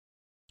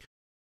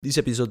This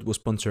episode was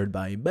sponsored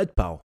by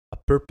MedPow, a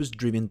purpose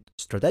driven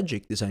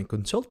strategic design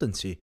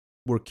consultancy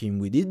working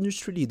with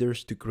industry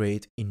leaders to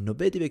create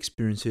innovative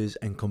experiences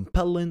and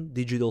compelling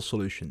digital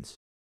solutions.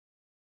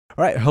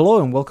 All right, hello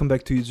and welcome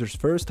back to Users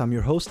First. I'm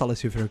your host,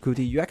 Alessio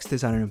Ferracuti, UX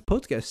designer and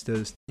podcast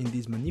host in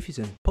this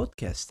magnificent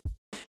podcast.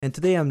 And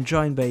today I'm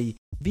joined by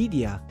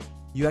Vidya,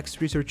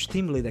 UX research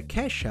team lead at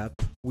Cash App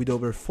with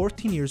over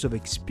 14 years of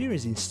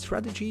experience in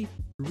strategy,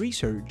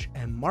 research,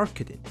 and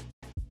marketing.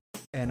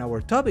 And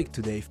our topic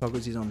today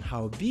focuses on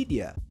how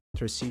Vidya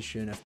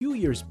transitioned a few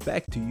years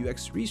back to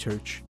UX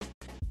research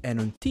and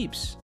on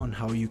tips on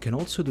how you can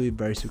also do it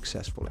very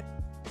successfully.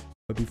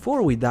 But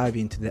before we dive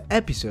into the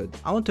episode,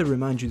 I want to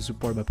remind you to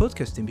support my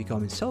podcast in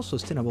becoming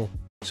self-sustainable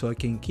so I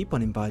can keep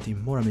on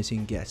inviting more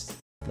amazing guests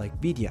like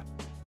Vidya.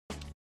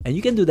 And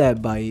you can do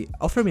that by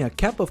offering me a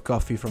cup of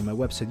coffee from my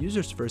website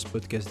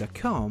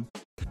usersfirstpodcast.com.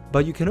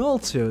 But you can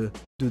also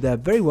do that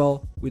very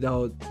well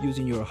without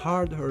using your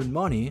hard-earned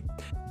money.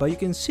 But you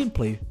can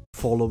simply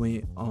follow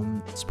me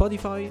on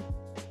Spotify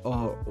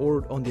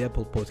or on the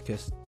Apple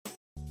Podcast.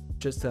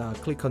 Just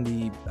click on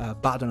the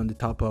button on the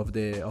top of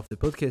the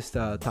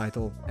podcast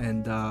title,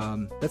 and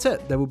that's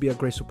it. That would be a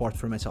great support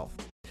for myself.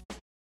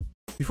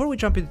 Before we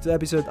jump into the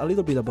episode, a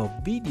little bit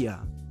about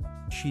Vidya.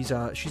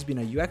 She's been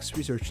a UX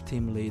research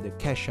team lead at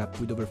Cash App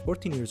with over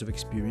 14 years of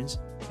experience,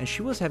 and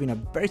she was having a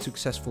very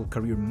successful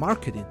career in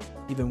marketing,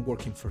 even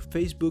working for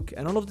Facebook,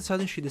 and all of a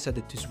sudden she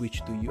decided to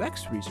switch to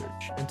UX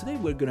research. And today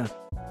we're gonna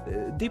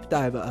deep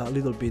dive a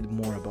little bit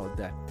more about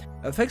that.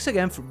 Thanks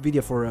again,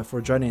 Vidya,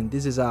 for joining.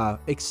 This is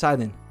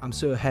exciting. I'm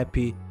so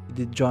happy you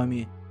did join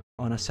me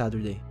on a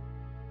Saturday.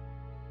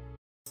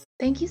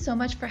 Thank you so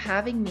much for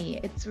having me.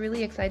 It's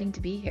really exciting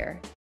to be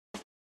here.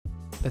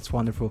 That's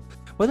wonderful.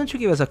 Why don't you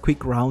give us a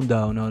quick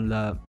rundown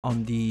on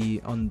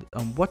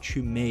what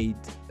you made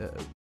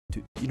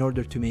in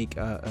order to make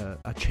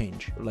a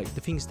change, like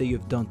the things that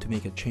you've done to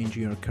make a change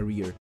in your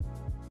career?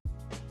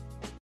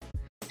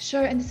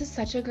 Sure, and this is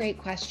such a great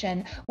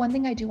question. One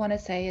thing I do want to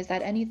say is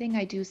that anything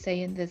I do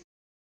say in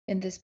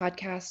this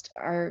podcast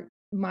are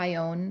my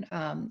own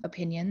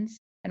opinions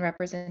and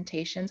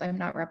representations. I'm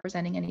not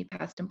representing any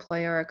past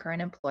employer or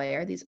current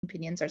employer. These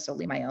opinions are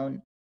solely my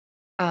own.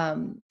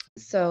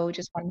 So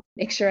just wanted to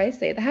make sure I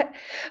say that.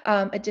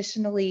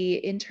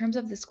 Additionally, in terms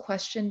of this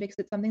question, because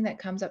it's something that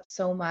comes up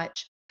so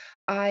much,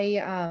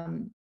 I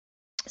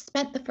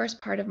spent the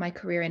first part of my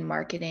career in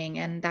marketing,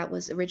 and that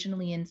was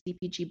originally in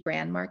CPG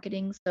brand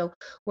marketing. So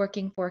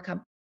working for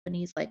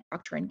companies like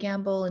Procter and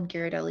Gamble and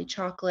Ghirardelli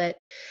Chocolate,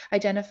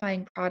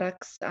 identifying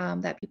products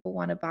that people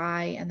want to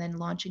buy, and then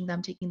launching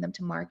them, taking them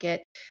to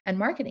market, and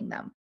marketing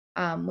them.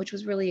 Which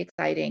was really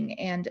exciting.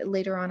 And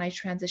later on, I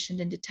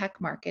transitioned into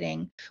tech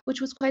marketing, which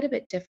was quite a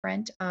bit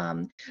different,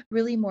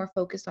 really more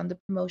focused on the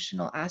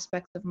promotional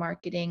aspects of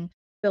marketing,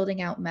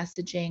 building out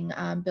messaging,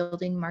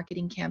 building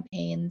marketing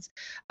campaigns,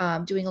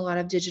 doing a lot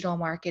of digital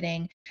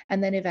marketing,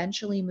 and then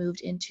eventually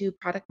moved into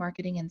product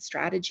marketing and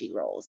strategy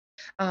roles.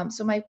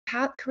 So my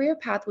career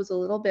path was a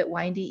little bit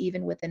windy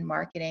even within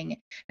marketing.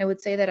 I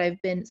would say that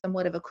I've been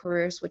somewhat of a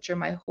career switcher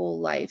my whole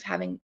life,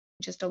 having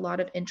just a lot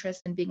of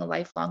interest in being a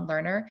lifelong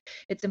learner.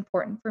 It's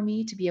important for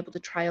me to be able to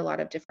try a lot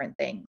of different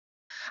things.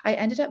 I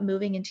ended up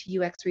moving into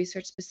UX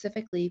research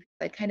specifically because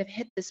I kind of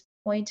hit this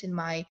point in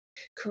my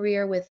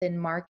career within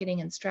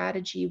marketing and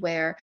strategy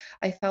where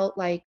I felt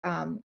like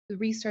the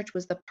research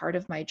was the part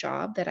of my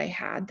job that I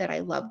had that I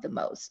loved the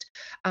most.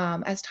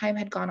 As time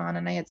had gone on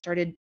and I had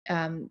started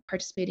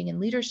participating in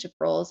leadership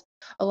roles,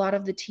 a lot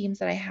of the teams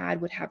that I had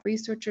would have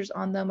researchers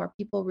on them or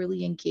people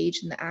really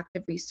engaged in the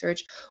active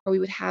research, or we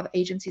would have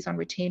agencies on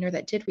retainer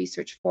that did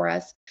research for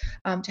us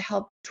to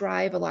help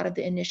drive a lot of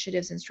the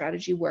initiatives and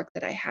strategy work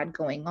that I had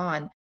going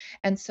on.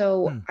 And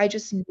so Hmm. I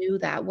just knew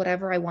that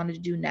whatever I wanted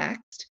to do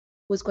next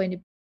was going to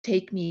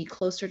take me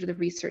closer to the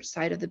research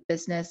side of the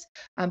business,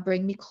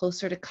 bring me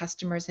closer to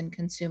customers and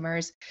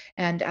consumers,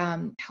 and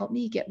help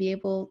me be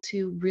able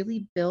to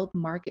really build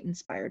market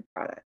inspired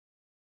products.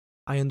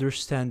 I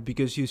understand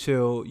because you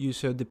saw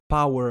the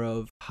power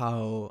of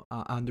how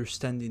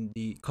understanding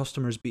the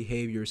customer's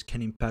behaviors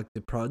can impact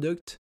the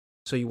product.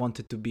 So you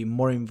wanted to be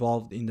more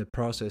involved in the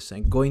process,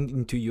 and going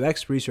into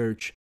UX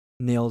research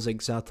nails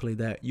exactly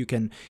that. You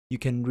can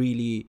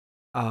really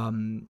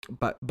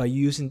by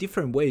using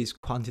different ways,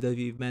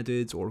 quantitative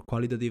methods or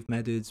qualitative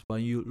methods, by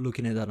you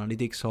looking at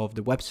analytics of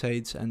the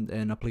websites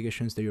and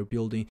applications that you're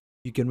building,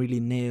 you can really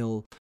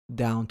nail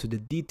down to the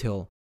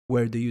detail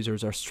where the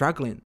users are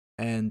struggling,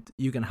 and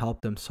you can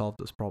help them solve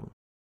those problems.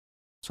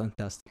 It's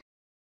fantastic.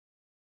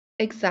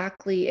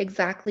 Exactly,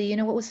 exactly. You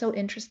know what was so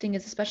interesting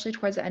is especially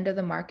towards the end of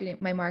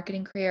my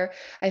marketing career,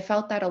 I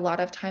felt that a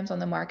lot of times on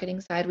the marketing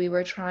side, we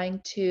were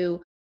trying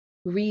to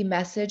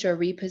re-message or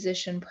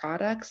reposition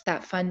products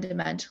that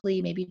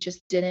fundamentally maybe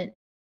just didn't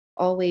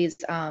always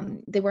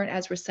they weren't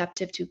as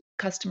receptive to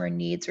customer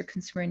needs or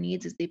consumer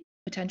needs as they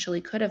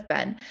potentially could have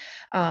been.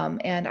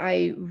 And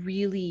I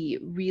really,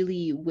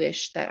 really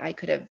wish that I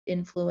could have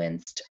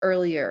influenced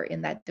earlier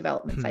in that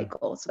development Hmm.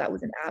 cycle. So that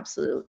was an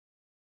absolute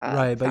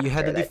Right, but you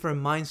had a factor that.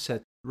 different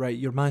mindset, right?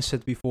 Your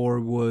mindset before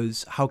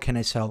was how can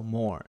I sell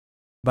more?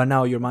 But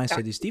now your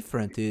mindset is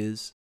different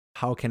is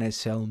how can I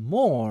sell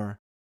more?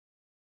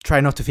 Try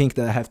not to think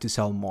that I have to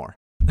sell more.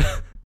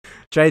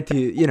 Try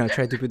to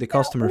put the Yeah,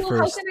 customer well, how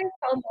first. can I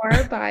sell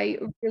more? By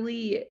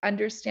really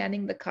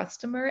understanding the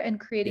customer and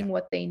Yeah. creating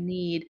what they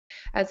need,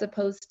 as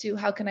opposed to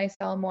how can I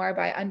sell more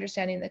by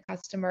understanding the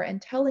customer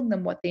and telling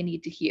them what they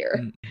need to hear.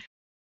 Mm.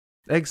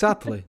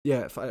 Exactly.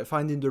 Yeah,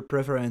 finding their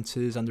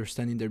preferences,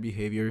 understanding their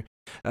behavior.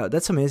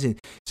 That's amazing.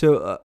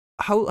 So,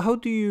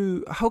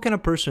 how can a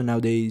person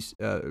nowadays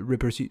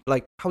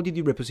like how did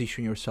you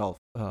reposition yourself?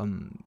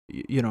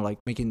 Like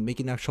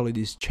making actually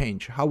this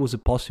change. How was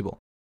it possible?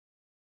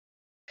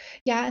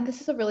 Yeah, and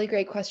this is a really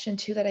great question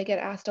too that I get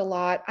asked a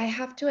lot. I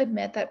have to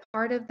admit that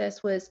part of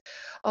this was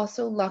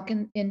also luck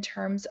in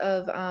terms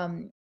of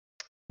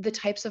the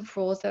types of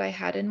roles that I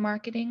had in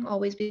marketing,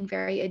 always being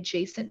very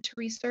adjacent to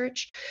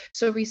research.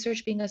 So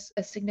research being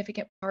a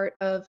significant part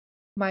of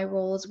my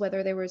roles,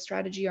 whether they were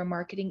strategy or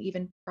marketing,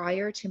 even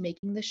prior to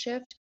making the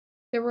shift.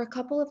 There were a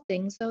couple of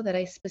things though that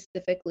I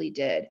specifically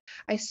did.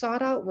 I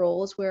sought out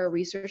roles where a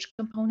research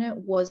component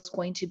was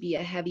going to be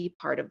a heavy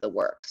part of the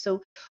work.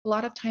 So a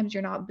lot of times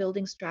you're not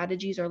building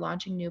strategies or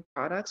launching new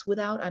products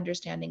without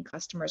understanding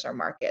customers or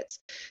markets.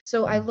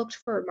 So I Mm. looked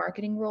for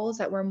marketing roles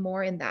that were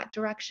more in that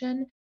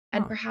direction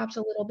and Oh, perhaps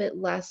a little bit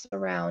less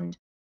around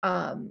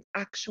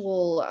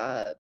actual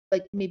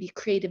like maybe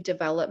creative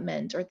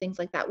development or things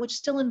like that, which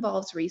still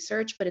involves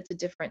research, but it's a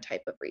different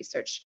type of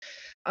research.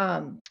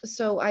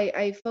 So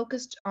I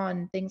focused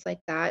on things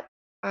like that.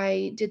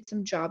 I did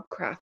some job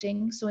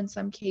crafting. So in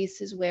some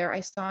cases where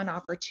I saw an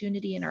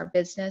opportunity in our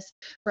business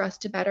for us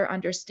to better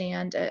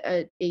understand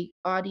a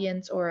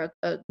audience or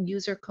a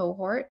user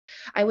cohort,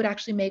 I would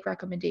actually make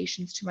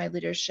recommendations to my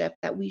leadership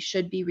that we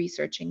should be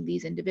researching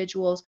these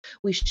individuals,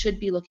 we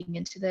should be looking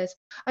into this.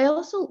 I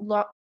also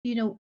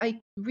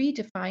I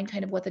redefine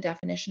kind of what the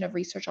definition of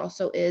research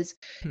also is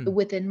hmm.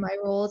 within my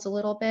roles a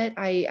little bit.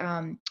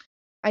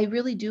 I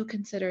really do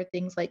consider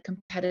things like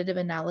competitive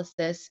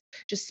analysis,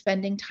 just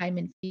spending time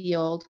in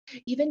field,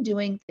 even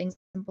doing things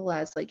simple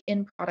as like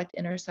in product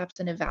intercepts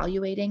and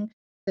evaluating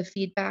the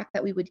feedback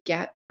that we would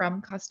get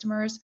from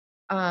customers,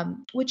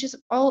 which is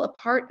all a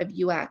part of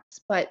UX,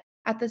 but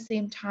at the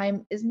same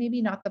time is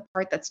maybe not the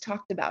part that's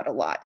talked about a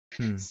lot.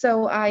 Hmm.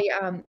 So I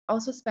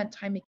also spent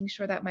time making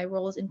sure that my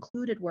roles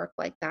included work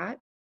like that,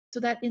 so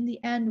that in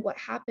the end, what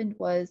happened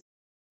was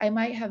I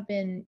might have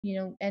been,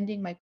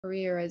 ending my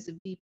career as a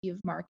VP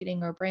of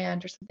marketing or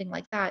brand or something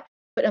like that,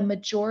 but a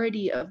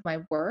majority of my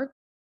work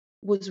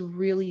was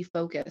really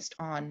focused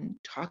on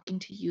talking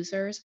to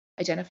users,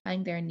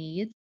 identifying their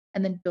needs,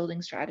 and then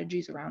building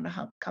strategies around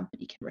how a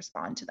company can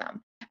respond to them.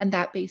 And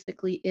that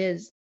basically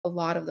is a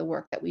lot of the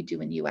work that we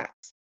do in UX.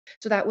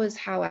 So that was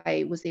how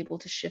I was able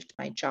to shift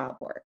my job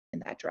work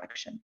in that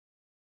direction.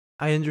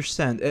 I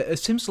understand. It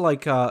seems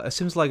like a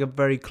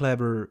very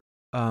clever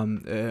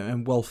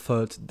and well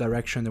thought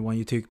direction the one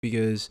you took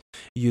because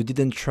you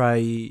didn't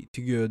try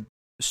to go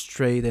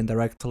straight and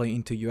directly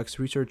into UX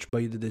research, but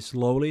you did it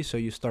slowly. So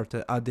you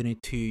started adding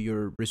it to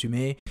your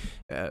resume,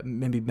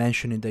 maybe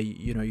mentioning that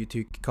you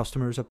took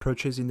customers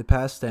approaches in the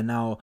past, and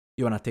now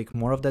you want to take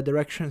more of that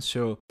direction.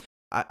 So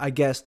I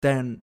guess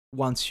then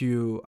once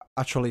you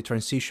actually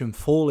transition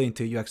fully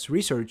into UX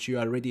research, you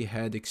already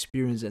had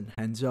experience and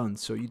hands on,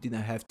 so you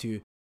didn't have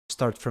to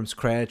start from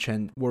scratch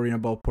and worrying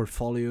about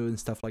portfolio and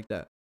stuff like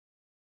that.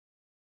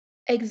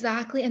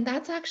 Exactly, and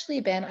that's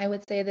actually been, I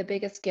would say, the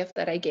biggest gift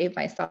that I gave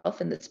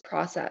myself in this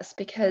process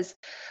because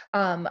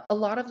a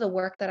lot of the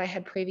work that I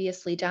had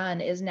previously done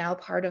is now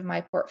part of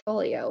my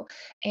portfolio.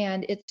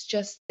 And it's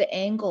just the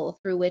angle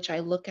through which I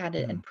look at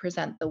it Mm. and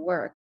present the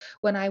work.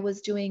 When I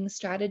was doing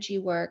strategy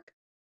work,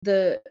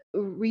 the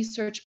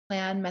research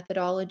plan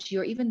methodology,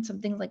 or even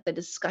something like the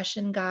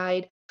discussion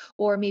guide,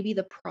 or maybe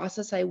the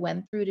process I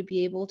went through to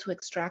be able to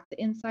extract the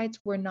insights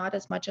were not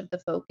as much of the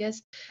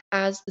focus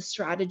as the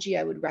strategy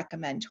I would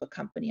recommend to a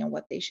company on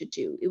what they should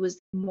do. It was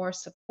more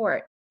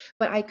support.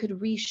 But I could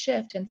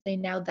reshift and say,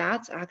 now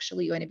that's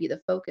actually going to be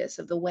the focus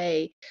of the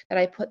way that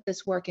I put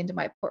this work into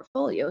my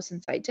portfolio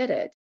since I did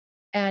it.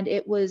 And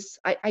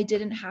I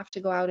didn't have to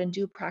go out and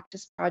do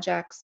practice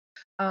projects.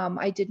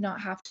 I did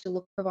not have to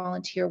look for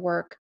volunteer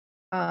work.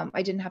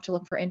 I didn't have to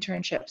look for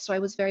internships. So I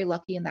was very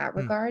lucky in that Mm.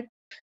 regard.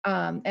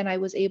 And I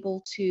was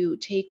able to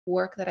take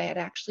work that I had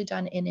actually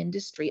done in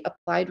industry,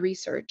 applied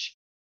research,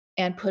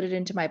 and put it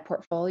into my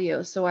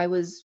portfolio. So I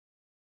was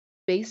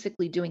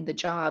basically doing the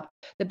job.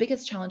 The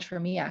biggest challenge for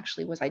me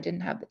actually was I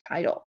didn't have the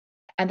title,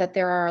 and that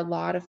there are a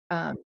lot of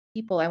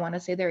people. I want to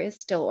say there is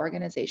still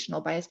organizational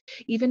bias.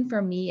 Even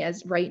for me,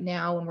 as right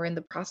now, when we're in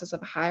the process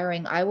of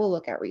hiring, I will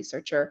look at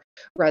researcher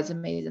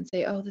resumes and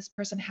say, oh, this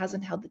person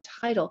hasn't held the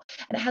title.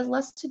 And it has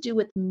less to do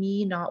with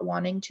me not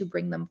wanting to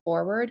bring them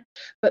forward,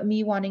 but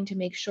me wanting to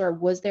make sure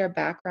was their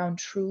background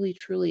truly,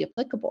 truly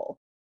applicable.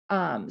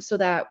 So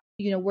that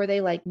were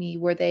they like me?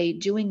 Were they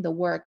doing the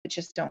work but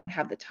just don't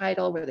have the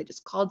title? Were they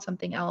just called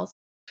something else?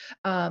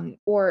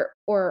 Or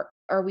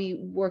are we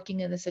working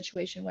in a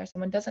situation where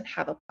someone doesn't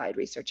have applied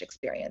research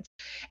experience?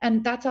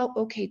 And that's all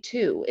okay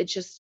too. It's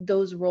just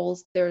those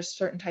roles, there's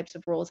certain types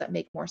of roles that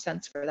make more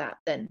sense for that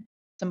than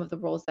some of the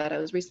roles that I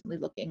was recently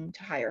looking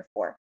to hire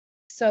for.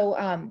 So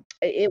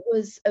it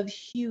was a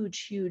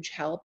huge, huge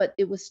help, but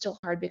it was still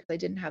hard because I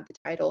didn't have the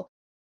title.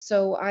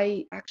 So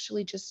I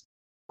actually just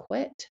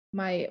quit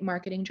my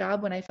marketing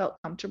job when I felt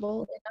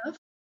comfortable enough.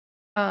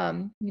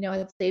 I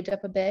had saved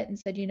up a bit and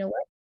said, you know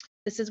what?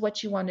 This is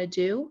what you want to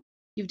do.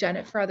 You've done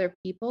it for other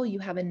people. You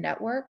have a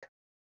network.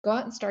 Go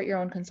out and start your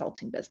own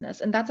consulting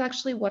business. And that's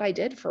actually what I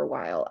did for a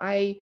while.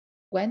 I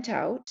went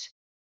out,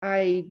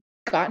 I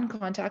got in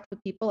contact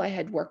with people I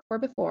had worked for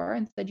before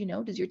and said,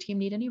 does your team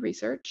need any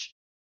research?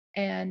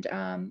 And,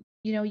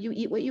 you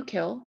eat what you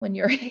kill when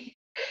you're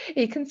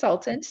a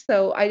consultant.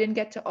 So I didn't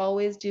get to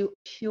always do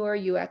pure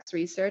UX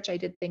research. I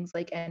did things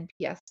like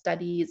NPS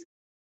studies,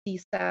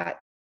 CSAT.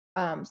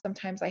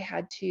 Sometimes I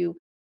had to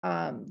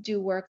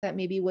do work that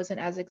maybe wasn't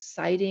as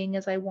exciting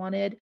as I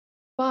wanted,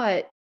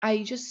 but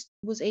I just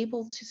was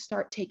able to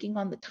start taking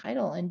on the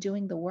title and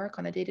doing the work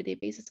on a day-to-day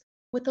basis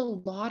with a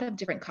lot of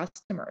different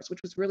customers,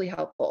 which was really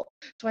helpful.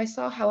 So I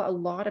saw how a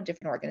lot of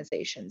different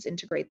organizations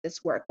integrate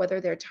this work,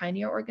 whether they're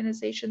tinier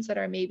organizations that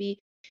are maybe,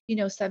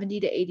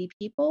 70 to 80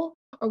 people,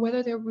 or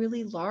whether they're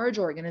really large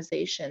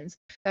organizations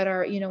that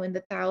are, in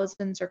the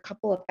thousands or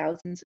couple of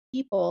thousands of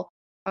people,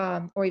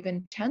 or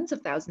even tens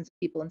of thousands of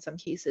people in some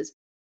cases.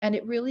 And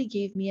it really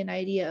gave me an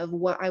idea of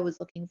what I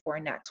was looking for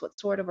next, what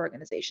sort of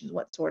organizations,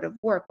 what sort of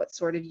work, what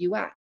sort of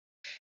UX.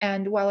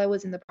 And while I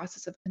was in the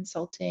process of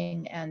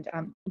consulting and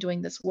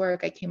doing this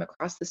work, I came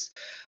across this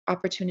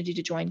opportunity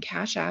to join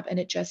Cash App, and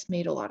it just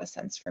made a lot of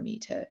sense for me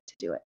to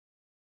do it.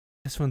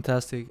 That's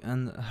fantastic.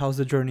 And how's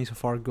the journey so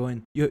far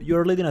going?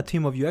 You're leading a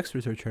team of UX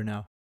researcher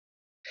now.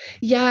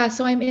 Yeah,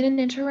 so I'm in an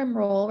interim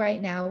role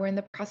right now. We're in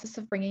the process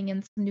of bringing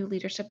in some new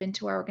leadership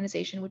into our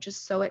organization, which is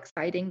so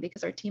exciting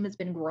because our team has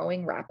been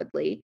growing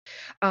rapidly.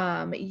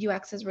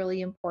 UX is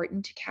really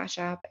important to Cash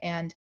App,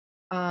 and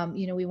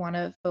we want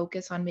to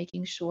focus on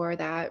making sure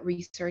that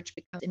research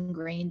becomes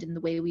ingrained in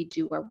the way we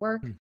do our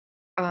work.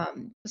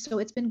 Hmm. So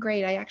it's been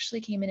great. I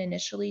actually came in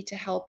initially to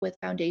help with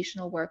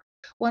foundational work.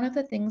 One of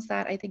the things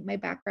that I think my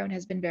background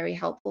has been very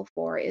helpful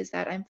for is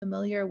that I'm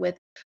familiar with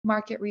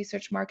market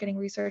research, marketing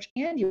research,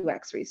 and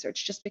UX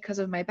research just because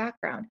of my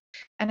background.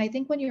 And I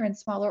think when you're in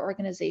smaller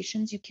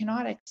organizations, you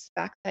cannot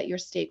expect that your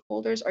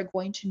stakeholders are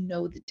going to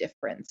know the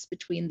difference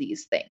between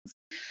these things.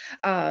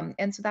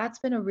 And so that's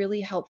been a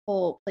really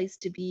helpful place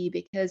to be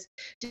because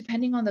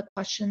depending on the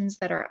questions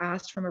that are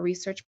asked from a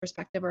research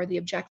perspective or the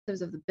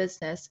objectives of the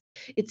business,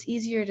 it's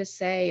easier to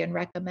say and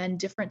recommend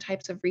different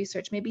types of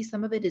research. Maybe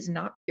some of it is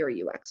not pure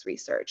UX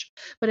research,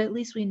 but at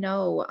least we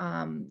know,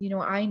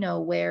 I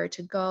know where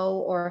to go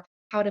or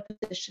how to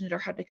position it or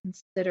how to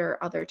consider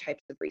other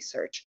types of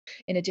research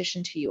in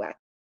addition to UX.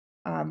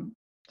 Um,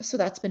 so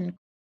that's been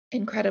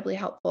incredibly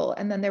helpful.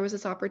 And then there was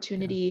this Yeah.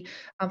 opportunity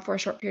for a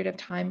short period of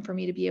time for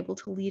me to be able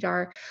to lead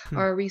our Hmm.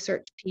 our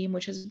research team,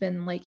 which has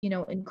been like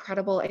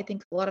incredible. I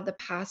think a lot of the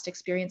past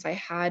experience I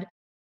had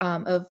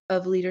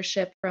of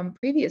leadership from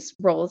previous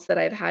roles that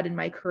I've had in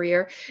my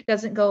career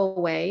doesn't go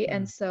away. Hmm.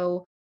 And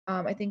so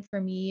I think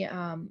for me,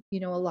 a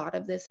lot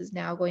of this is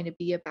now going to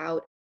be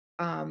about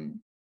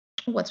um,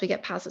 once we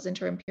get past this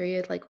interim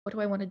period, like what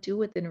do I want to do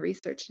within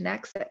research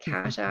next at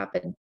Cash App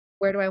and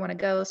where do I want to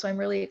go? So I'm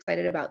really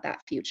excited about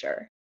that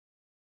future.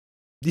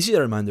 This is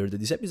a reminder that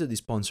this episode is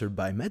sponsored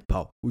by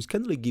MedPal, who's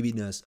kindly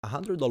giving us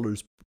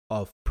 $100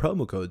 of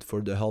promo code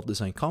for the Health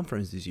Design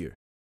Conference this year.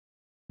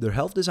 Their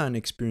Health Design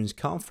Experience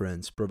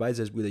Conference provides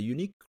us with a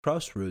unique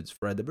crossroads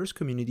for a diverse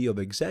community of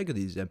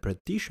executives and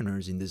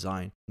practitioners in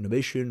design,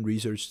 innovation,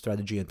 research,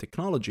 strategy, and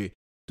technology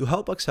to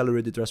help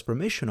accelerate the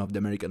transformation of the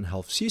American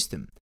health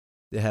system.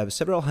 They have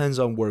several hands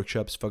on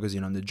workshops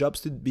focusing on the jobs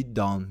to be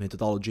done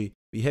methodology,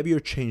 behavior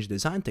change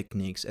design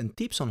techniques, and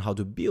tips on how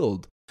to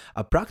build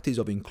a practice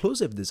of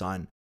inclusive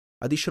design.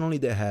 Additionally,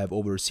 they have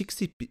over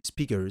 60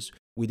 speakers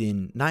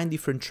within 9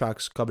 different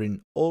tracks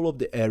covering all of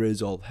the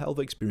areas of health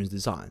experience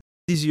design.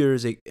 This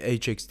year's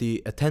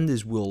HXD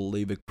attendees will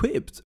leave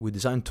equipped with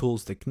design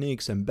tools,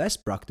 techniques, and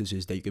best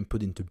practices that you can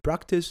put into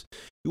practice.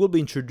 You will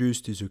be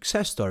introduced to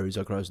success stories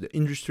across the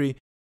industry,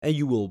 and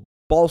you will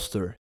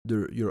bolster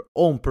your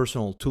own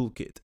personal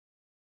toolkit.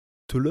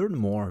 To learn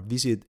more,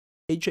 visit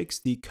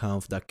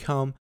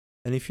hxdconf.com,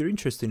 and if you're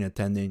interested in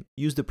attending,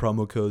 use the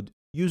promo code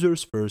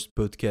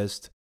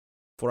UsersFirstPodcast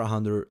for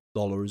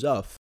 $100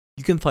 off.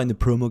 You can find the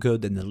promo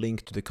code and the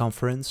link to the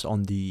conference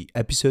on the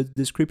episode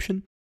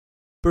description.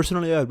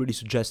 Personally, I really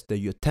suggest that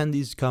you attend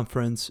this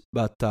conference,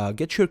 but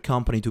get your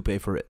company to pay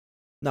for it.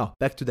 Now,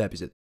 back to the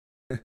episode.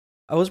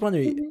 I was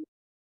wondering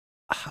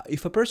Mhm.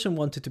 if a person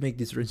wanted to make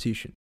this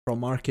transition from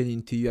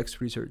marketing to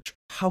UX research,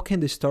 how can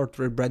they start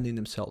rebranding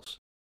themselves?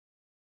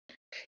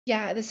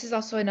 Yeah, this is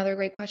also another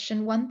great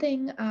question. One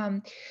thing,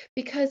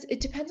 because it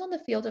depends on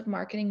the field of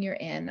marketing you're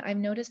in, I've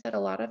noticed that a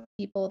lot of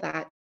people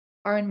that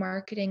are in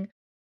marketing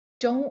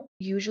don't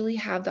usually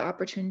have the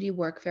opportunity to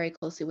work very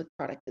closely with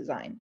product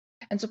design.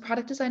 And so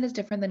product design is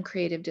different than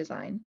creative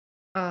design.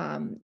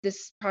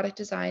 This product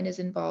design is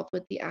involved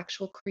with the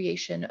actual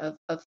creation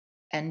of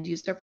end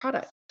user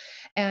product.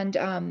 And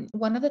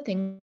one of the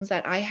things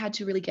that I had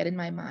to really get in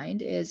my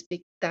mind is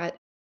that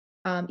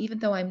even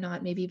though I'm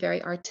not maybe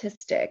very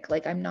artistic,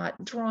 like I'm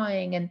not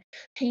drawing and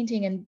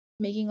painting and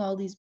making all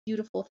these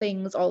beautiful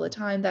things all the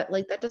time,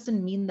 that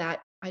doesn't mean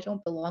that I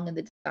don't belong in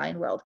the design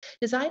world.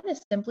 Design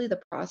is simply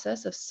the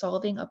process of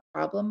solving a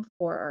problem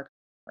for our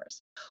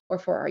customers or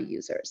for our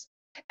users.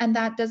 And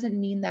that doesn't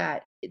mean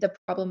that the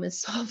problem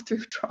is solved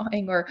through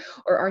drawing or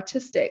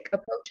artistic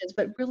approaches,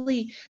 but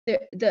really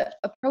the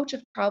approach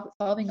of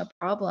solving a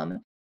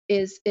problem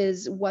is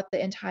what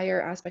the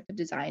entire aspect of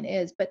design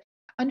is. But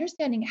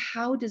understanding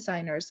how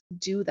designers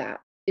do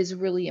that is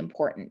really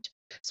important.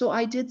 So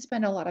I did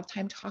spend a lot of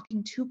time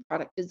talking to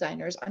product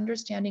designers,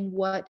 understanding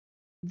what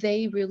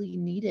they really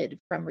needed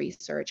from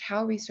research,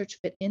 how research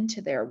fit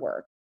into their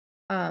work.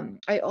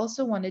 I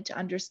also wanted to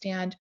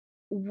understand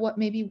what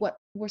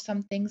were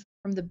some things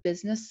from the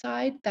business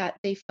side that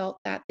they felt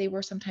that they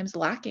were sometimes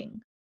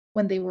lacking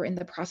when they were in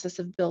the process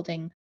of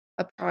building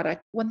a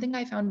product. One thing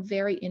I found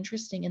very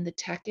interesting in the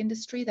tech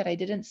industry that I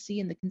didn't see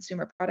in the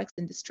consumer products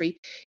industry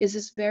is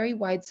this very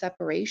wide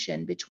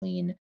separation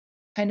between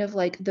kind of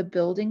like the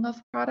building of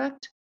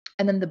product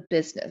and then the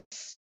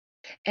business.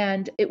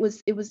 And it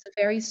was a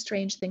very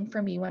strange thing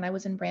for me when I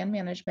was in brand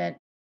management.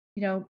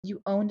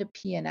 You owned a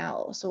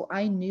P&L, so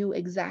I knew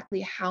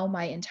exactly how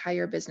my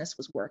entire business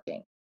was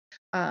working.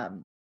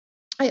 Um,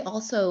 I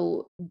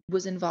also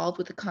was involved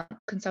with the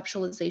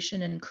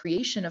conceptualization and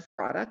creation of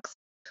products,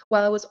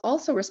 while I was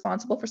also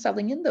responsible for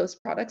selling in those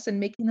products and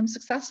making them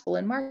successful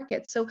in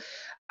market. So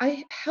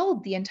I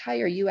held the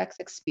entire UX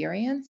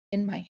experience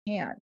in my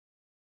hand.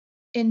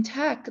 In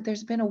tech,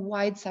 there's been a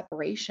wide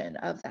separation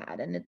of that,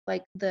 and it's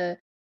like the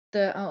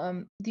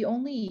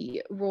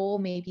only role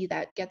maybe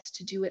that gets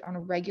to do it on a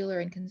regular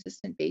and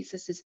consistent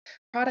basis is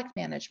product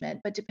management,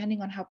 but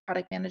depending on how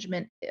product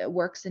management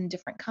works in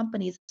different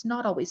companies, it's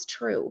not always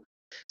true.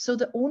 So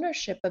the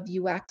ownership of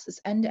UX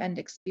is end-to-end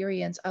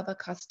experience of a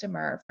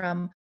customer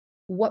from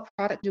what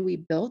product do we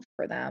build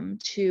for them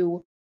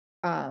to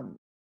um,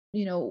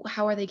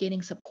 how are they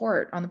gaining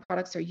support on the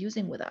products they're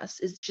using with us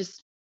is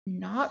just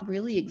not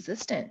really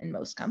existent in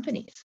most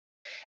companies.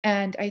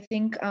 And I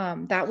think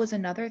that was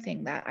another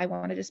thing that I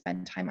wanted to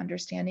spend time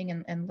understanding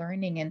and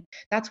learning. And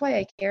that's why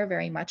I care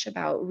very much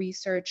about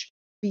research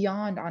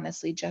beyond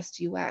honestly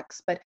just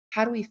UX. But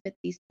how do we fit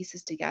these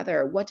pieces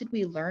together? What did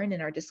we learn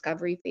in our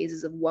discovery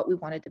phases of what we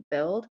wanted to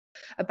build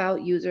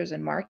about users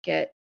and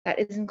market that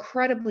is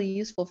incredibly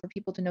useful for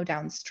people to know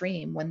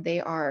downstream when they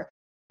are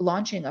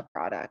launching a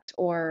product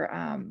or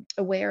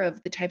aware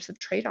of the types of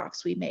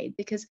trade-offs we made?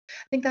 Because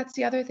I think that's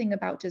the other thing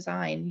about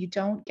design. You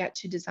don't get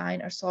to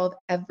design or solve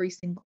every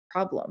single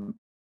problem.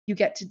 You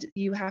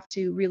have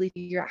to really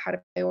figure out how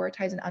to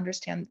prioritize and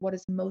understand what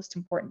is most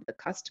important to the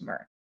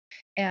customer.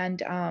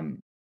 And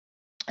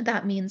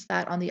that means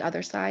that on the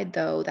other side,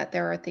 though, that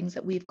there are things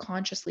that we've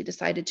consciously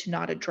decided to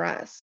not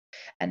address.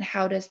 And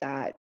how does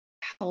that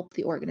help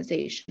the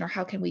organization, or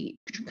how can we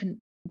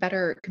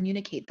better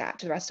communicate that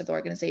to the rest of the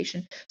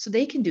organization so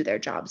they can do their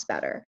jobs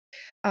better?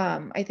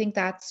 I think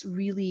that's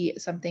really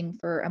something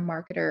for a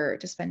marketer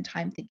to spend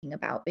time thinking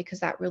about, because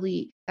that's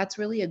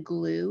really a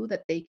glue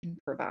that they can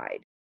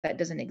provide that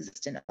doesn't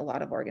exist in a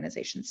lot of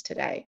organizations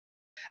today.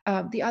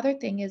 The other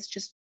thing is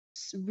just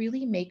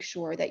really make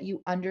sure that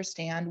you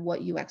understand what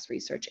UX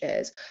research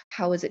is.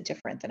 How is it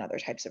different than other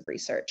types of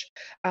research?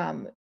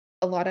 Um,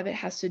 a lot of it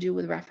has to do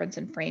with reference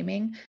and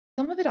framing.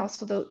 Some of it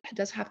also, though,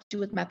 does have to do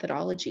with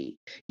methodology.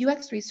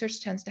 UX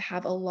research tends to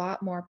have a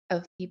lot more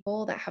of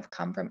people that have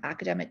come from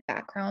academic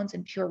backgrounds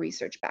and pure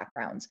research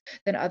backgrounds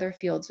than other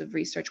fields of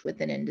research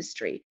within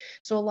industry.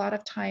 So, a lot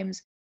of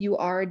times, you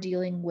are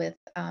dealing with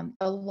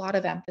a lot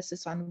of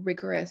emphasis on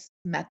rigorous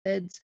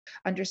methods,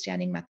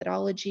 understanding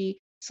methodology,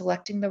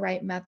 selecting the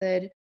right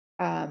method,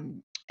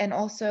 and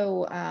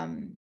also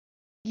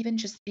even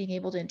just being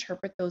able to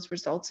interpret those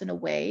results in a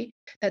way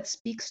that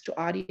speaks to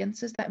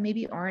audiences that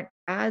maybe aren't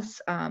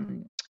as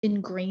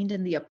ingrained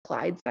in the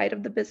applied side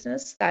of the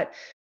business that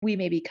we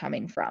may be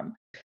coming from.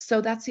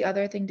 So that's the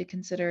other thing to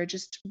consider.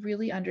 Just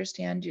really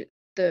understand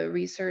the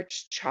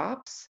research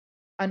chops.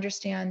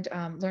 Understand,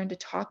 learn to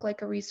talk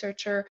like a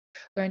researcher,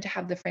 learn to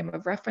have the frame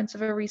of reference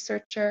of a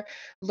researcher,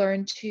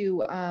 learn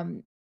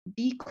to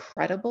be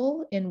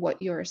credible in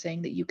what you're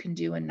saying that you can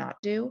do and not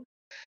do.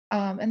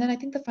 And then I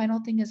think the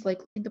final thing is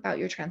like think about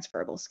your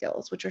transferable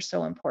skills, which are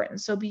so important.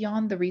 So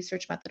beyond the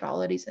research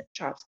methodologies and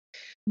chops,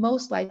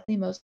 most likely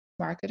most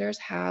marketers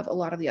have a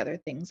lot of the other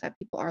things that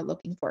people are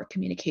looking for: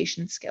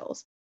 communication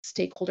skills,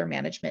 stakeholder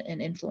management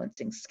and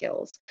influencing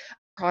skills,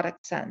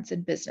 product sense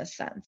and business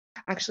sense.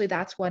 Actually,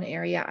 that's one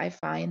area I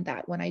find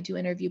that when I do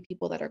interview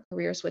people that are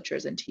career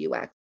switchers into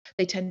UX,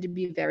 they tend to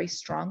be very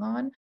strong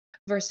on,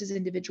 versus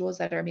individuals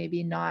that are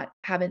maybe not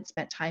haven't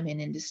spent time in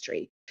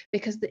industry,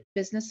 because the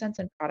business sense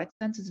and product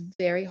sense is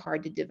very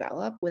hard to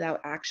develop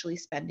without actually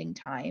spending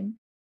time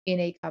in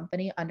a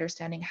company,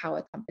 understanding how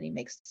a company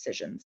makes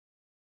decisions.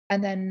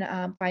 And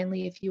then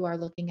finally, if you are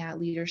looking at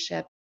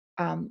leadership,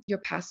 your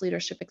past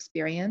leadership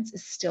experience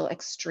is still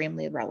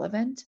extremely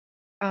relevant.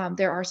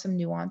 There are some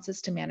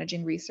nuances to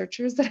managing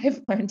researchers that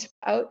I've learned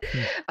about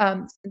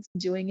since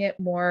doing it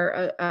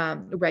more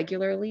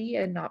regularly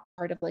and not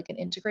part of like an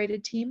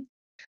integrated team.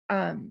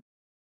 Um,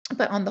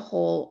 but on the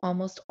whole,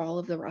 almost all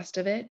of the rest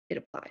of it, it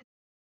applies.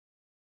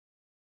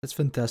 That's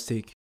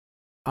fantastic.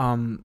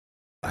 Um,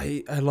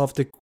 I love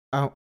the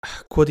uh,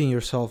 quoting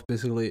yourself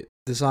basically.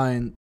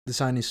 Design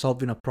is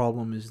solving a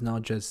problem, is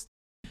not just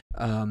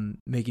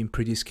making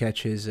pretty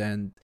sketches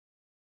and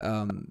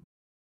um,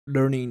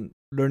 learning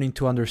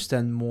to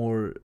understand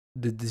more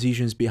the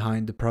decisions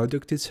behind the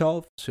product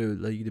itself, so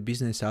like the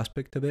business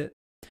aspect of it,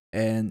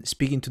 and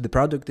speaking to the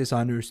product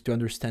designers to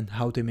understand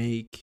how to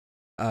make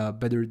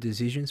better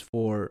decisions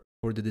for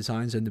the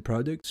designs and the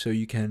product, so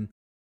you can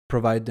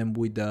provide them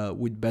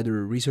with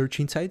better research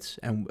insights.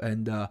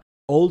 And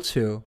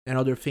also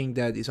another thing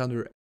that is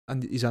under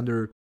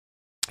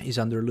is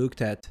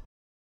underlooked at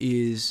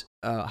is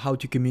how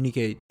to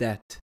communicate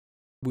that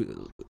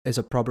as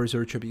a proper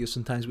researcher, because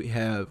sometimes we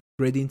have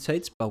great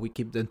insights but we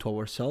keep them to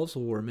ourselves,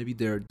 or maybe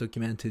they're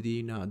documented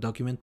in a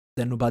document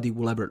that nobody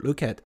will ever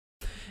look at,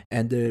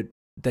 and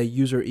the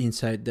user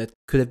insight that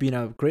could have been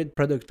a great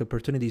product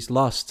opportunity is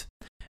lost.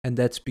 And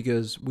that's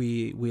because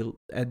we will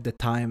at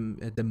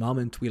the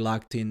moment we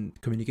lacked in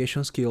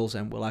communication skills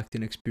and we lacked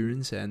in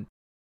experience. And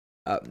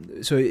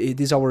so it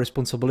is our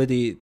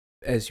responsibility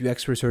as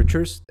UX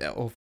researchers,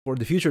 or for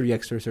the future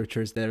UX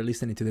researchers that are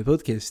listening to the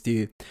podcast,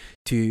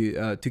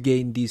 to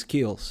gain these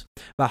skills.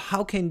 But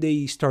how can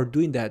they start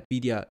doing that,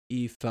 Vidya?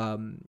 If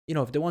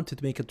if they wanted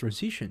to make a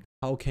transition,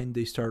 how can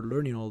they start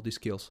learning all these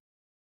skills?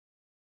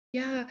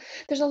 Yeah,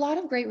 there's a lot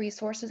of great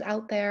resources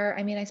out there.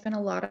 I mean, I spent a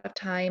lot of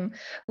time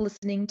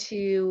listening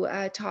to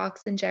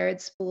talks in Jared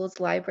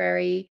Spool's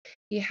library.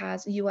 He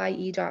has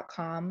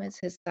uie.com is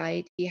his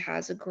site. He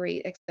has a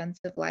great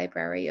extensive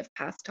library of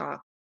past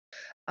talks,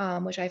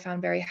 which I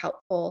found very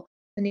helpful.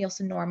 The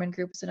Nielsen Norman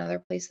Group is another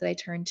place that I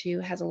turn to,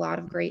 has a lot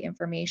of great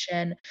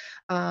information.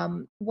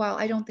 While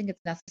I don't think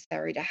it's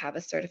necessary to have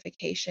a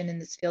certification in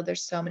this field,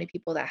 there's so many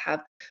people that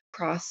have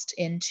crossed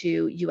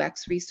into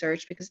UX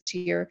research because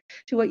to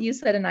what you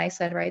said and I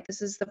said, right?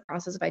 This is the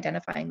process of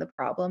identifying the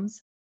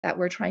problems that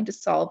we're trying to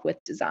solve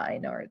with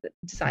design, or the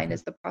design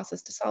is the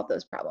process to solve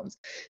those problems.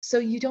 So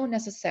you don't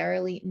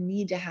necessarily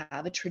need to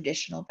have a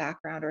traditional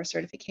background or a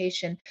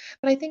certification,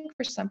 but I think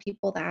for some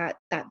people that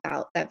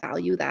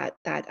value that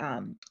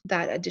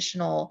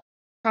additional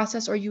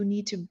process, or you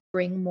need to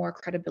bring more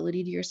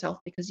credibility to yourself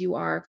because you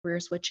are career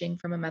switching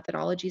from a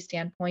methodology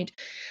standpoint,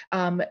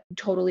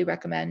 totally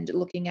recommend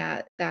looking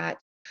at that.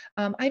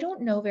 I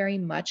don't know very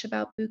much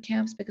about boot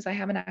camps because I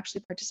haven't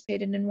actually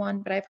participated in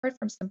one, but I've heard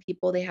from some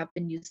people they have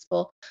been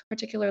useful,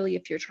 particularly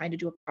if you're trying to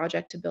do a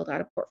project to build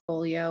out a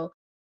portfolio.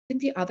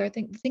 I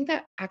think the thing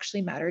that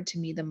actually mattered to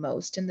me the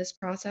most in this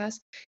process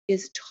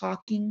is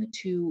talking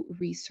to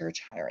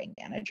research hiring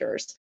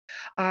managers.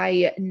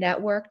 I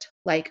networked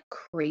like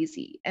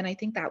crazy. And I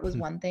think that was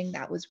one thing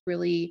that was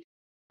really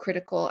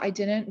critical. I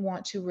didn't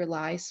want to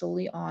rely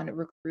solely on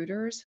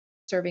recruiters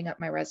serving up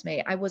my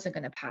resume. I wasn't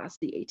going to pass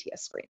the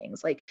ATS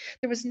screenings. Like,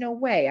 there was no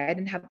way. I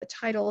didn't have the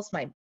titles.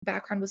 My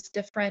background was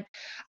different.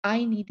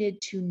 I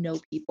needed to know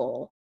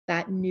people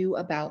that knew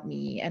about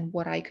me and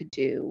what I could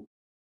do.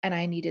 And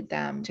I needed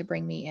them to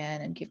bring me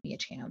in and give me a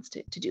chance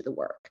to do the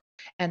work.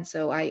 And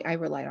so I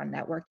relied on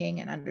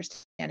networking and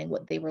understanding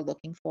what they were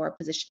looking for,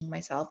 positioning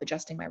myself,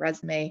 adjusting my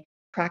resume,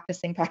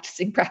 practicing,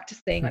 practicing,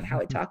 practicing on how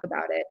I talk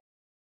about it,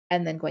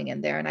 and then going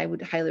in there. And I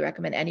would highly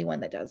recommend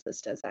anyone that does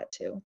this does that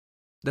too.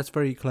 That's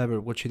very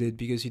clever what you did,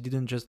 because you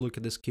didn't just look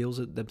at the skills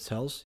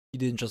themselves. You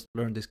didn't just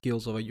learn the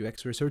skills of a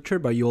UX researcher,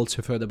 but you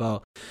also thought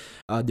about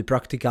the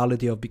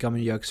practicality of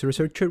becoming a UX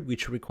researcher,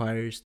 which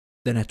requires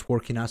the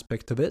networking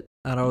aspect of it.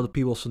 And a lot of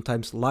people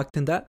sometimes lack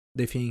in that.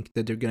 They think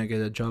that they're gonna get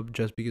a job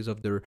just because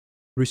of their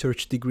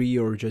research degree,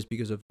 or just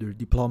because of their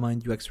diploma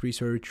in UX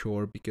research,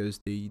 or because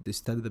they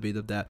studied a bit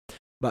of that.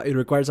 But it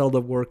requires a lot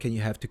of work, and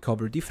you have to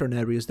cover different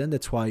areas. Then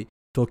that's why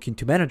talking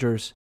to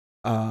managers,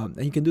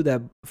 and you can do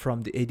that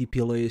from the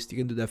ADP list. You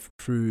can do that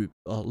through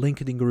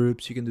LinkedIn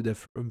groups. You can do that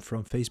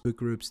from Facebook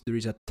groups. There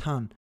is a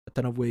ton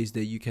of ways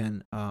that you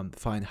can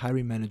find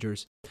hiring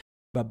managers.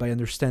 But by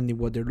understanding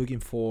what they're looking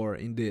for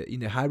in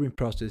the hiring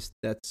process,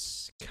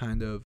 that's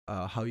kind of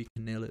how you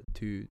can nail it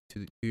to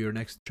your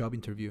next job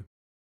interview.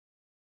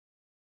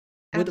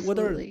 What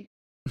are Absolutely.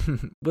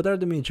 what are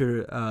the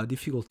major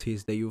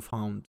difficulties that you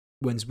found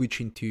when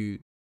switching to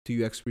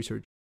UX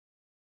research?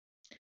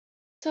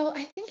 So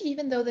I think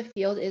even though the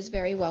field is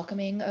very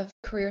welcoming of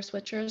career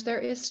switchers, there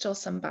is still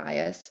some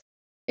bias.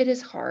 It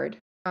is hard.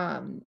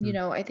 Mm.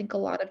 I think a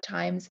lot of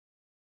times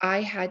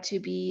I had to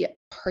be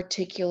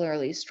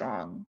particularly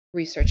strong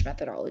research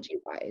methodology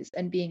wise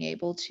and being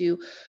able to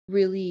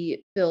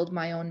really build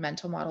my own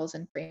mental models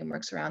and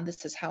frameworks around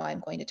this is how I'm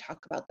going to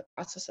talk about the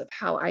process of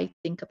how I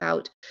think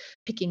about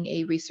picking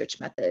a research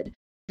method.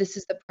 This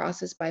is the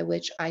process by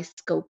which I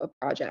scope a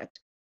project.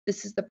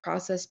 This is the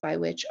process by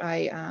which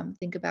I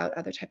think about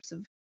other types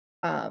of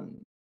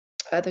um,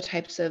 other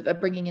types of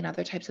bringing in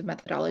other types of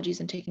methodologies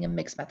and taking a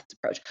mixed methods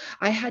approach.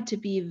 I had to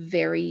be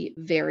very,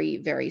 very,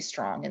 very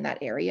strong in that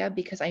area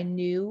because I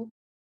knew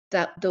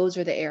that those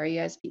are the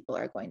areas people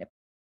are going to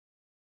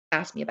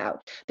ask me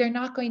about. They're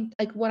not going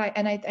like what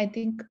I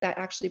think that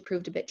actually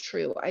proved a bit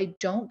true. I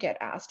don't get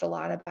asked a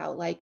lot about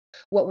like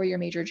what were your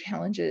major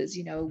challenges,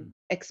 Mm.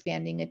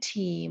 expanding a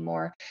team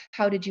or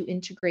how did you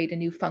integrate a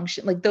new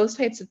function? Like those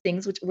types of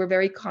things which were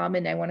very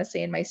common, I want to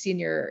say in my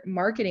senior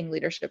marketing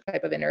leadership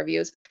type of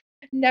interviews,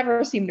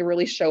 never seem to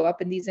really show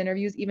up in these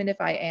interviews even if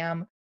I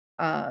am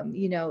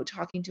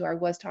talking to I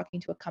was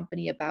talking to a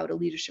company about a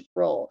leadership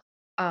role.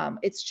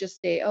 It's just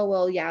oh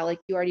well, yeah, like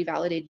you already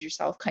validated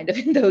yourself kind of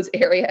in those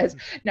areas.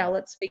 Now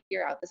let's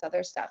figure out this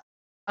other stuff.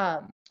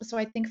 So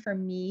I think for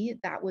me,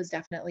 that was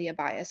definitely a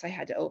bias I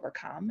had to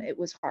overcome. It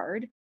was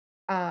hard.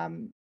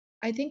 Um,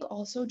 I think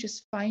also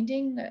just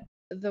finding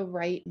the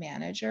right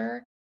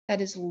manager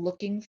that is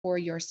looking for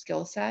your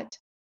skill set,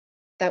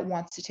 that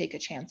wants to take a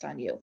chance on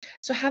you.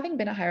 So having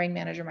been a hiring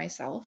manager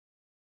myself,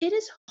 it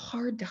is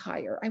hard to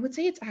hire. I would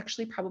say it's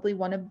actually probably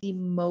one of the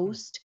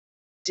most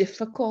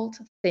difficult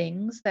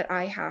things that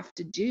I have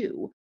to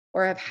do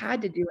or have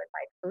had to do in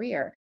my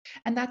career.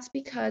 And that's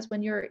because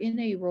when you're in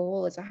a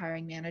role as a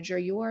hiring manager,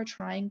 you are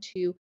trying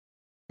to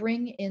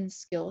bring in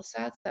skill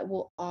sets that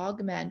will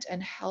augment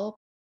and help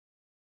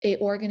a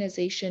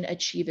organization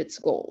achieve its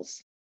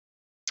goals.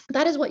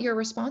 That is what you're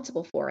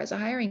responsible for as a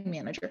hiring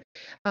manager.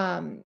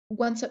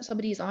 Once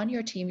somebody is on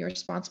your team, you're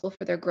responsible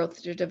for their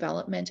growth, their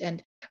development,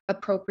 and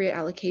appropriate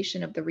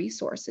allocation of the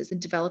resources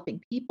and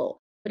developing people.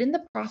 But in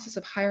the process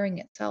of hiring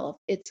itself,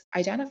 it's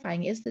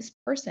identifying, is this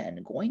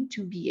person going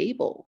to be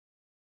able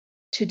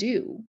to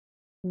do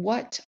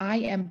what I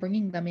am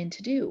bringing them in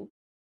to do?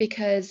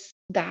 Because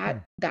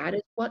Mm. that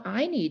is what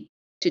I need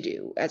to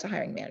do as a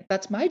hiring manager.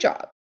 That's my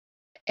job.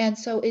 And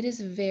so it is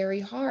very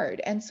hard.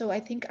 And so I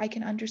think I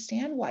can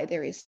understand why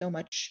there is so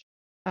much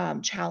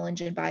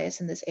challenge and bias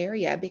in this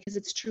area because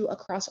it's true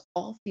across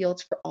all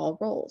fields for all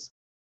roles.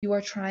 You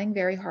are trying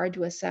very hard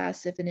to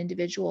assess if an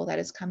individual that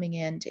is coming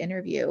in to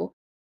interview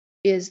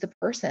is the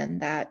person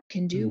that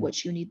can do Mm.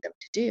 what you need them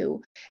to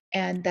do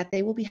and that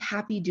they will be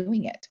happy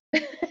doing it.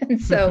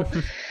 And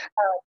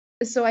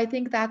so I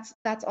think that's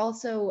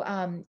also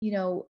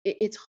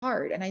it's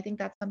hard. And I think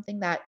that's something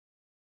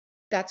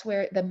that's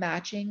where the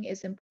matching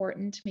is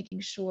important, making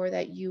sure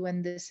that you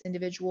and this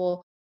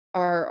individual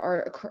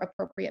are a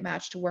appropriate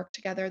match to work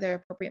together. They're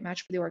appropriate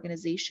match for the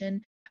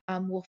organization,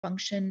 will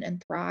function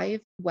and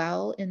thrive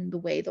well in the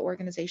way the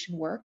organization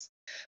works.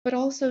 But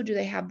also, do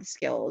they have the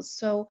skills?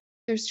 So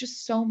there's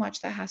just so much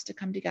that has to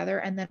come together.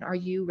 And then, are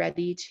you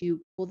ready to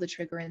pull the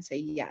trigger and say,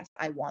 "Yes,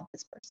 I want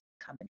this person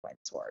to come and join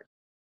this org"?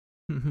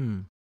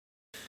 Mhm.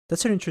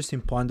 That's an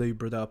interesting point that you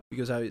brought up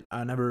because I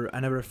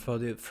never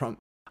thought it from.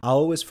 I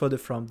always thought it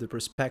from the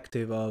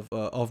perspective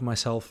of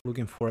myself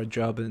looking for a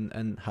job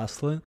and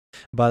hustling,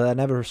 but I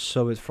never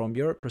saw it from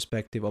your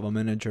perspective of a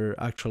manager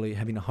actually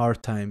having a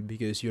hard time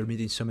because you're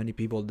meeting so many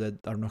people that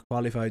are not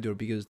qualified or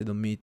because they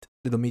don't meet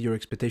your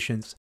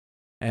expectations,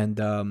 and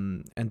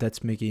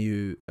that's making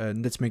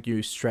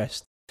you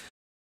stressed.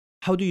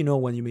 How do you know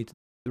when you meet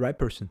the right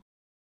person?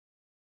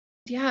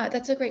 Yeah,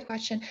 that's a great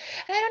question.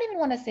 And I don't even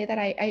want to say that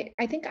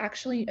I think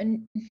actually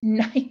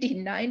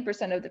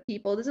 99% of the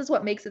people, this is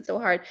what makes it so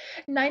hard.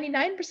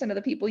 99% of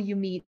the people you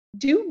meet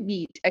do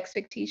meet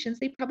expectations.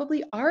 They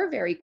probably are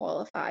very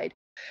qualified.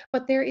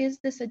 But there is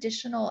this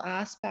additional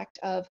aspect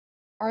of,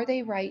 are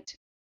they right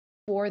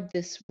for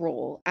this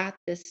role at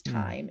this Mm.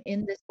 time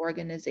in this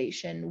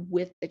organization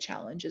with the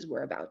challenges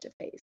we're about to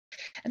face?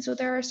 And so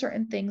there are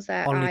certain things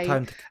that Only I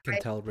time can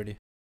tell, really.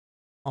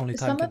 Only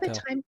time some can of it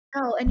tell. time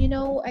tell, and,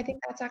 I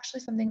think that's actually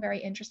something very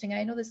interesting, and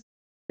I know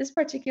this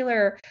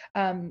particular,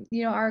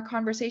 our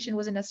conversation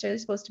wasn't necessarily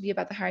supposed to be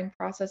about the hiring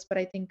process, but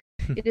I think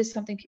it is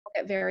something people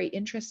get very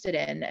interested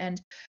in,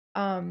 and,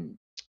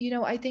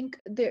 I think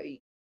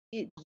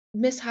it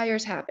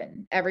mishires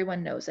happen,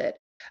 everyone knows it.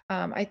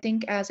 I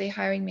think as a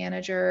hiring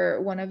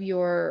manager, one of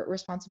your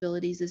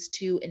responsibilities is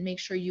to and make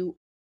sure you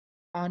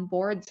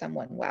onboard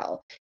someone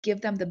well,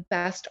 give them the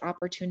best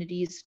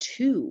opportunities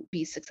to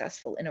be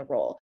successful in a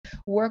role,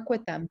 work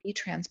with them, be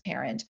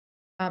transparent.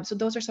 So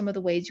those are some of the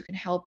ways you can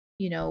help,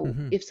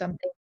 Mhm. if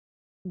something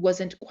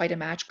wasn't quite a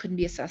match, couldn't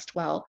be assessed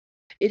well.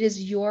 It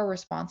is your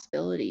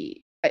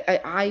responsibility.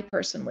 I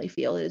personally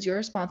feel it is your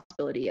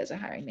responsibility as a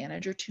hiring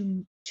manager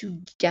to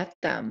get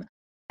them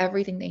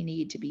everything they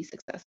need to be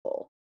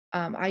successful.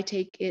 I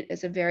take it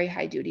as a very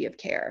high duty of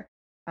care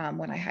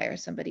when I hire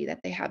somebody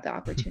that they have the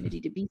opportunity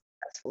to be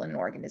successful in an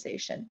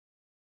organization.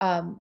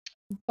 Um,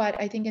 but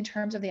I think in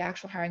terms of the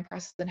actual hiring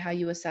process and how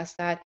you assess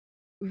that,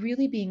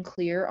 really being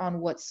clear on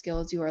what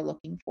skills you are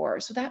looking for.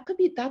 So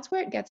that's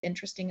where it gets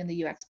interesting in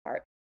the UX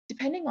part.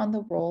 Depending on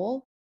the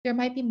role, there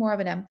might be more of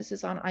an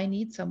emphasis on I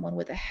need someone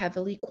with a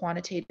heavily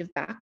quantitative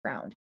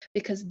background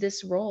because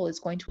this role is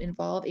going to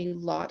involve a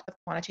lot of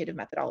quantitative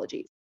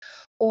methodologies.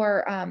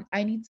 Or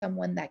I need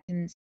someone that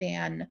can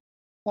span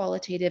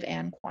qualitative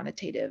and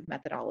quantitative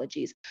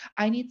methodologies.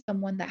 I need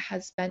someone that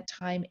has spent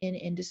time in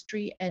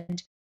industry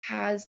and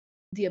has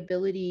the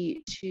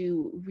ability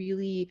to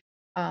really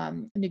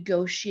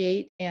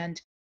negotiate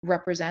and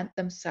represent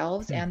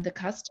themselves Hmm. and the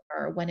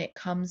customer when it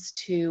comes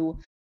to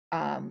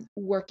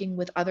working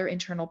with other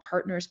internal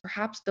partners,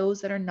 perhaps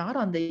those that are not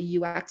on the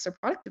UX or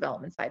product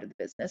development side of the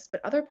business, but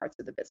other parts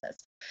of the business.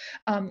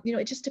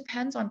 It just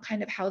depends on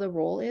kind of how the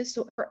role is.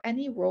 So for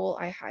any role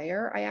I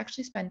hire, I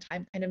actually spend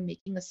time kind of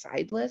making a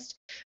side list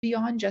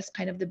beyond just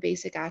kind of the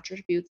basic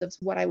attributes of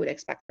what I would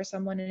expect for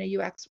someone in a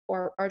UX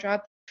or our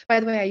job. By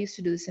the way, I used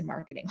to do this in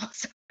marketing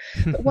also.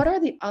 But what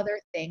are the other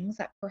things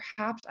that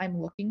perhaps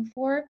I'm looking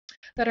for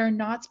that are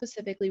not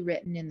specifically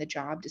written in the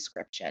job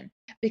description?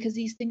 Because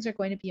these things are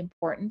going to be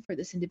important for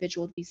this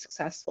individual to be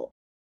successful.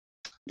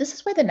 This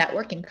is where the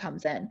networking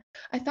comes in.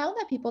 I found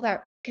that people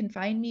that can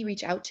find me,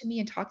 reach out to me,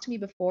 and talk to me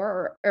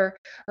before, or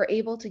are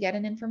able to get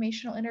an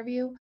informational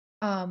interview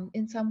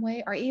in some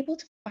way, are able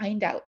to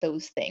find out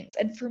those things.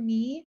 And for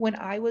me, when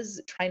I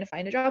was trying to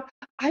find a job,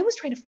 I was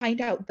trying to find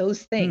out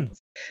those Hmm,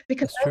 things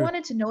because that's I true.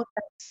 wanted to know if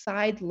that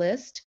side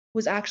list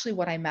was actually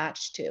what I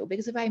matched to.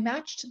 Because if I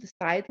matched to the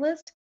side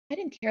list, I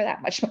didn't care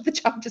that much about the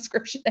job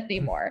description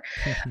anymore,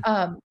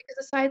 because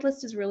the side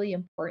list is really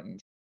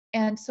important.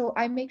 And so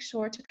I make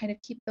sure to kind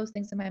of keep those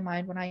things in my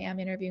mind when I am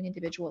interviewing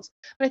individuals.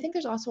 But I think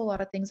there's also a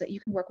lot of things that you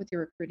can work with your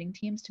recruiting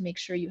teams to make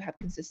sure you have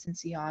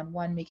consistency on.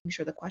 One, making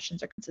sure the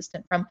questions are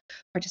consistent from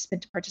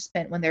participant to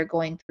participant when they're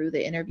going through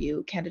the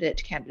interview, candidate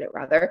to candidate,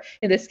 rather,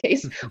 in this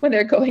case, when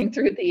they're going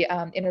through the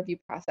interview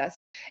process.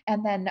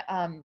 And then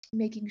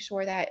making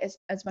sure that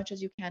as much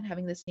as you can,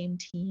 having the same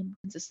team,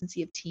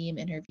 consistency of team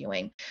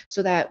interviewing,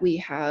 so that we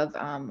have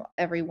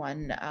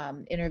everyone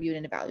interviewed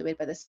and evaluated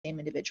by the same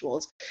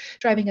individuals,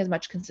 driving as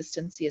much consistency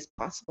as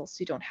possible so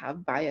you don't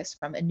have bias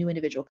from a new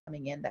individual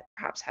coming in that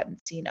perhaps hadn't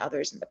seen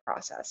others in the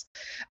process.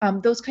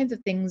 Those kinds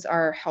of things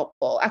are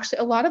helpful. Actually,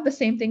 a lot of the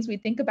same things we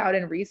think about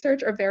in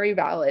research are very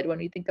valid when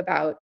we think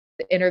about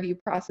the interview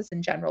process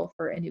in general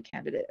for a new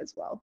candidate as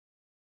well.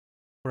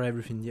 For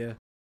everything, yeah.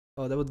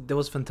 Oh, that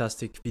was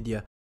fantastic,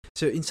 Vidya.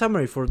 So, in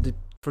summary, for the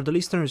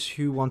listeners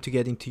who want to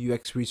get into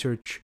UX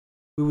research,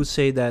 we would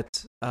say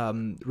that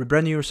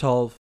rebranding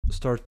yourself,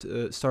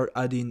 start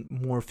adding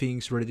more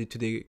things related to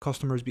the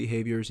customer's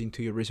behaviors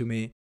into your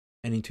resume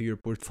and into your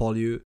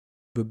portfolio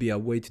would be a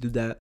way to do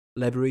that.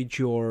 Leverage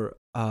your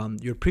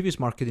previous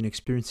marketing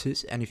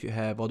experiences, and if you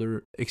have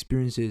other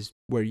experiences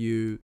where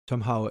you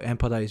somehow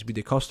empathize with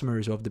the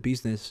customers of the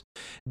business,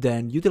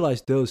 then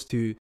utilize those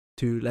to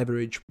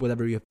leverage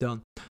whatever you have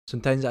done.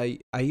 Sometimes I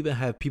even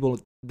have people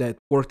that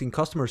worked in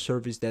customer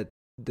service that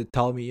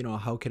tell me,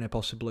 how can I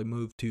possibly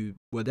move to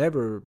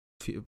whatever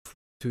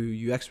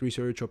to UX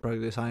research or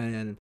product design,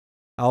 and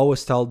I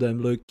always tell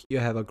them, look, you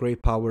have a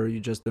great power, you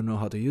just don't know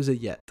how to use it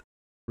yet,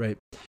 right?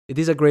 It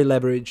is a great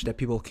leverage that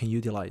people can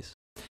utilize,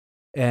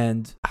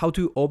 and how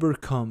to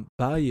overcome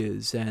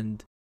bias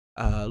and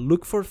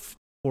look for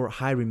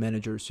hiring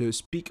managers. So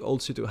speak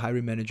also to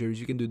hiring managers.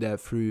 You can do that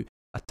through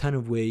a ton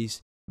of ways,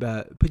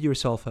 but put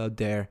yourself out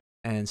there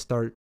and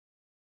start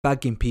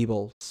bugging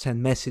people,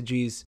 send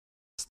messages,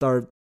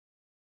 start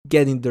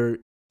getting their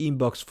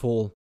inbox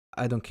full.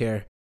 I don't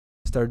care.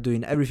 Start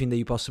doing everything that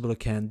you possibly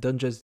can. Don't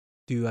just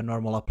do a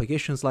normal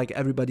applications like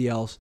everybody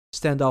else.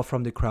 Stand out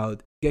from the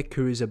crowd. Get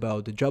curious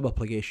about the job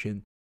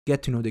application.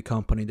 Get to know the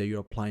company that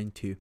you're applying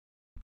to.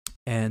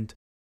 And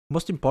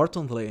most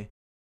importantly,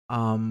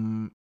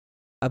 um,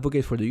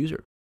 advocate for the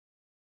user.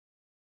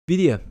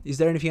 Vidya, is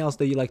there anything else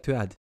that you'd like to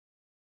add?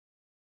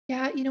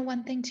 Yeah,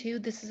 one thing too,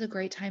 this is a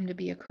great time to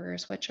be a career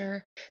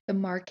switcher. The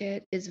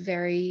market is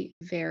very,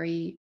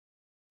 very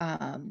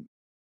um,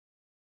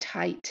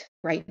 tight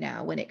right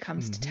now when it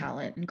comes to Mm-hmm.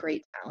 talent and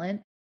great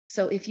talent.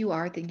 So if you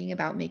are thinking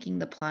about making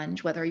the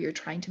plunge, whether you're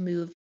trying to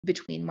move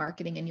between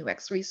marketing and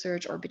UX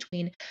research or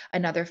between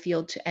another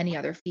field to any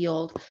other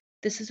field,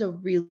 this is a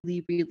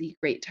really, really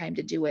great time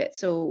to do it.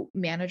 So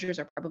managers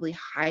are probably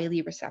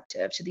highly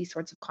receptive to these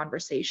sorts of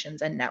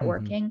conversations and Mm-hmm.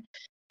 networking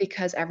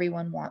because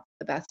everyone wants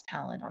the best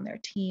talent on their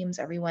teams.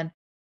 Everyone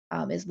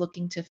is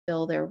looking to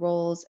fill their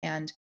roles,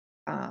 and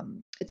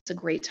it's a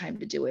great time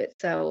to do it.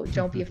 So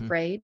don't be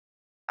afraid.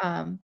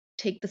 um,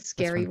 Take the That's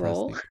scary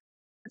role, fantastic.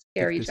 the Take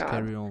scary this job.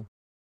 carry on.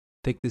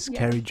 Take this Yes.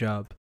 carry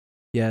job.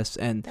 Yes,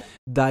 and Yeah.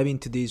 dive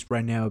into this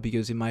right now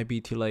because it might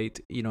be too late.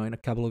 In a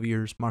couple of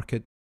years,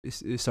 market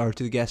is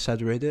starting to get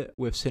saturated.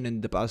 We've seen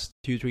in the past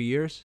 2-3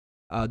 years.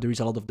 There is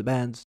a lot of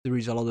demands. There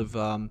is a lot of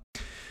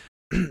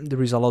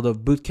there is a lot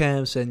of boot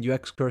camps and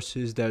UX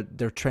courses that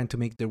they're trying to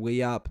make their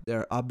way up.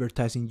 They're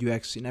advertising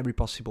UX in every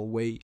possible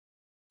way.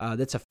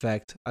 That's a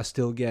fact. I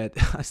still get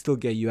I still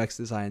get UX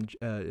design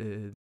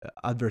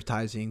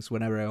advertisings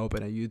whenever I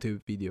open a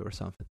YouTube video or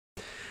something.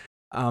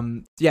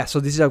 Yeah,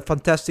 so this is a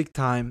fantastic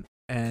time,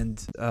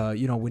 and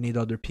we need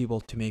other people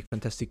to make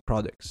fantastic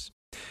products.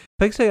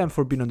 Thanks again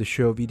for being on the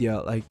show, Vidya.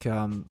 Like,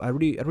 I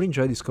really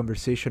enjoyed this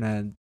conversation,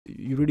 and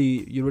you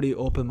really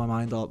opened my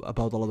mind up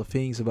about a lot of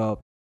things about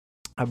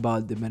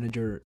the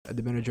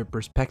manager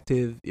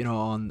perspective,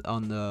 on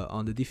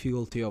the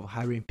difficulty of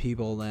hiring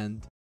people,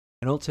 and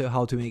also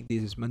how to make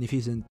this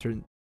magnificent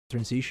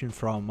transition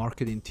from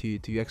marketing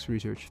to UX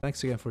research.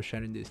 Thanks again for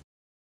sharing this.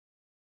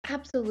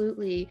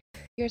 Absolutely.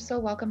 You're so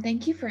welcome.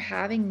 Thank you for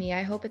having me.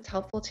 I hope it's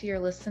helpful to your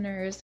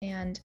listeners,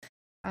 and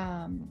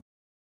um,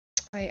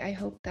 I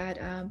hope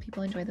that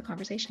people enjoy the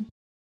conversation.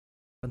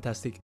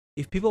 Fantastic.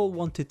 If people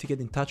wanted to get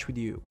in touch with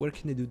you, where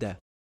can they do that?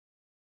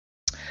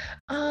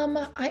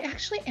 I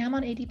actually am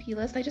on ADP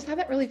list. I just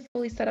haven't really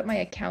fully set up my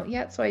account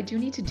yet, so I do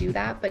need to do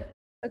that. But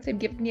let's say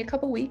give me a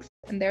couple weeks,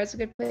 and there's a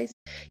good place.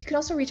 You can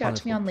also reach out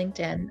to me Wonderful. on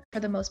LinkedIn for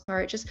the most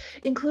part. Just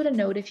include a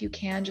note if you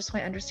can, just so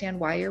I understand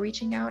why you're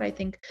reaching out. I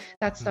think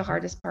that's the Hmm.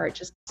 hardest part.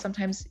 Just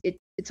sometimes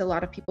it's a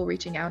lot of people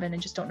reaching out and I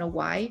just don't know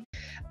why.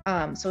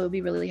 So it would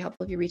be really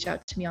helpful if you reach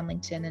out to me on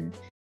LinkedIn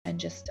and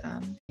just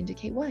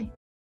indicate why.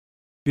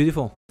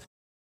 Beautiful.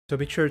 So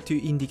make sure to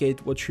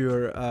indicate what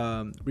you're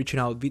reaching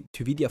out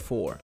to Vidya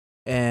for.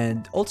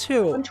 And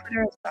also, On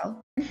Twitter as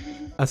well.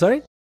 I'm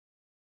sorry?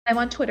 I'm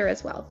on Twitter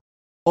as well.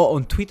 Oh,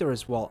 on Twitter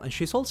as well. And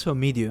she's also a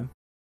Medium.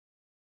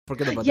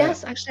 Forget about that.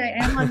 Yes, actually,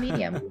 I am on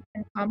Medium. You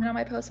can comment on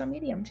my posts on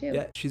Medium too.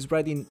 Yeah, she's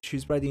writing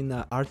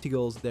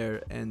articles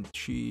there, and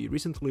she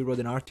recently wrote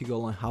an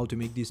article on how to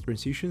make this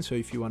transition. So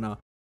if you wanna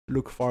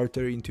look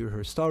further into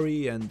her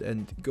story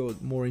and go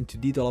more into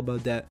detail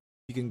about that,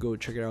 you can go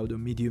check her out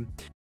on Medium.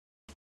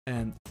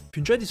 And if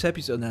you enjoyed this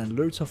episode and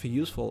learned something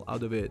useful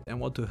out of it and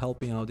want to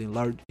help me out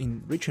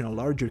in reaching a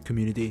larger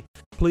community,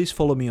 please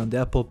follow me on the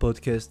Apple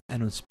Podcast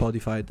and on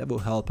Spotify. That will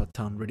help a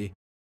ton, really.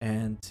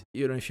 And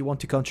if you want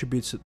to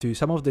contribute to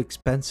some of the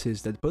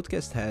expenses that the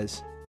podcast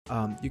has,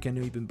 you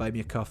can even buy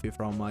me a coffee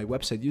from my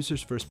website,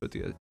 Users First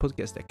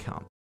Podcast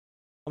account.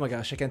 Oh my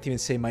gosh, I can't even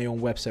say my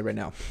own website right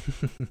now.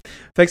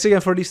 Thanks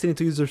again for listening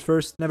to Users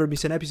First. Never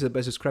miss an episode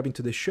by subscribing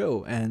to the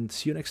show, and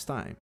see you next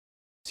time.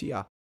 See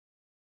ya.